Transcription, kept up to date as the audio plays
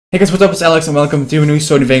Hey guys, what's up? It's Alex and welcome to a new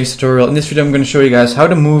Sony Vegas tutorial. In this video I'm going to show you guys how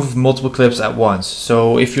to move multiple clips at once.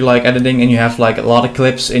 So if you like editing and you have like a lot of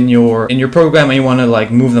clips in your program and you want to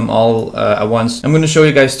like move them all at once, I'm going to show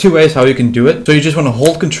you guys two ways how you can do it. So you just want to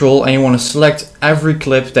hold control and you want to select every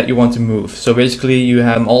clip that you want to move. So basically you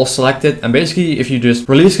have them all selected, and basically if you just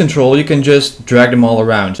release control you can just drag them all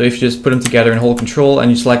around. So if you just put them together and hold control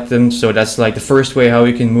and you select them, so that's like the first way how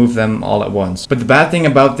you can move them all at once. But the bad thing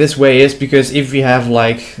about this way is because if you have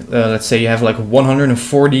like let's say you have like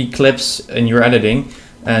 140 clips in your editing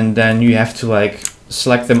and then you have to like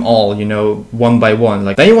select them all, you know, one by one.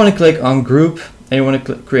 Like then you want to click on group and you want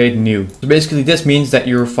to create new. So basically this means that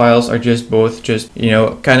your files are just you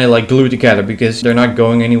know, kind of like glued together because they're not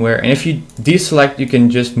going anywhere. And if you deselect, you can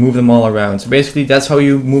just move them all around. So basically that's how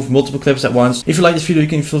you move multiple clips at once. If you like this video, you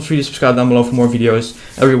can feel free to subscribe down below for more videos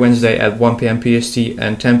every Wednesday at 1 PM PST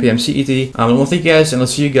and 10 PM CET. Well, thank you guys, and I'll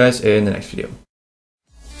see you guys in the next video.